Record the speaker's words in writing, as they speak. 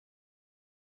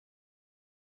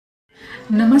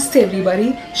Namaste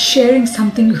everybody, sharing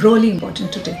something really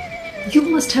important today. You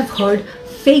must have heard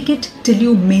fake it till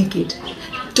you make it.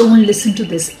 Don't listen to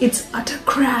this, it's utter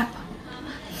crap.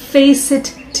 Face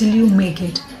it till you make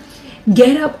it.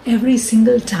 Get up every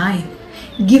single time.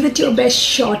 Give it your best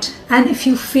shot, and if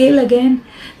you fail again,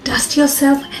 dust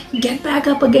yourself, get back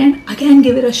up again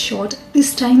give it a shot,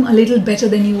 this time a little better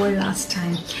than you were last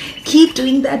time. Keep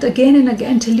doing that again and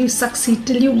again till you succeed,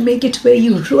 till you make it where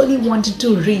you really wanted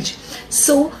to reach.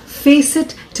 So face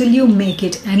it till you make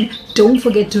it, and don't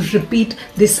forget to repeat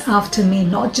this after me,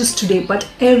 not just today but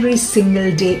every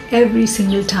single day, every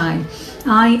single time.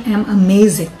 I am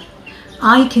amazing.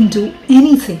 I can do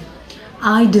anything.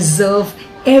 I deserve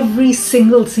every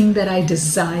single thing that I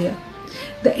desire.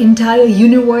 The entire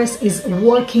universe is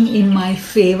working in my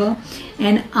favor,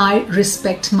 and I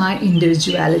respect my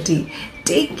individuality.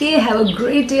 Take care. Have a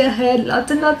great day ahead.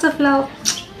 Lots and lots of love.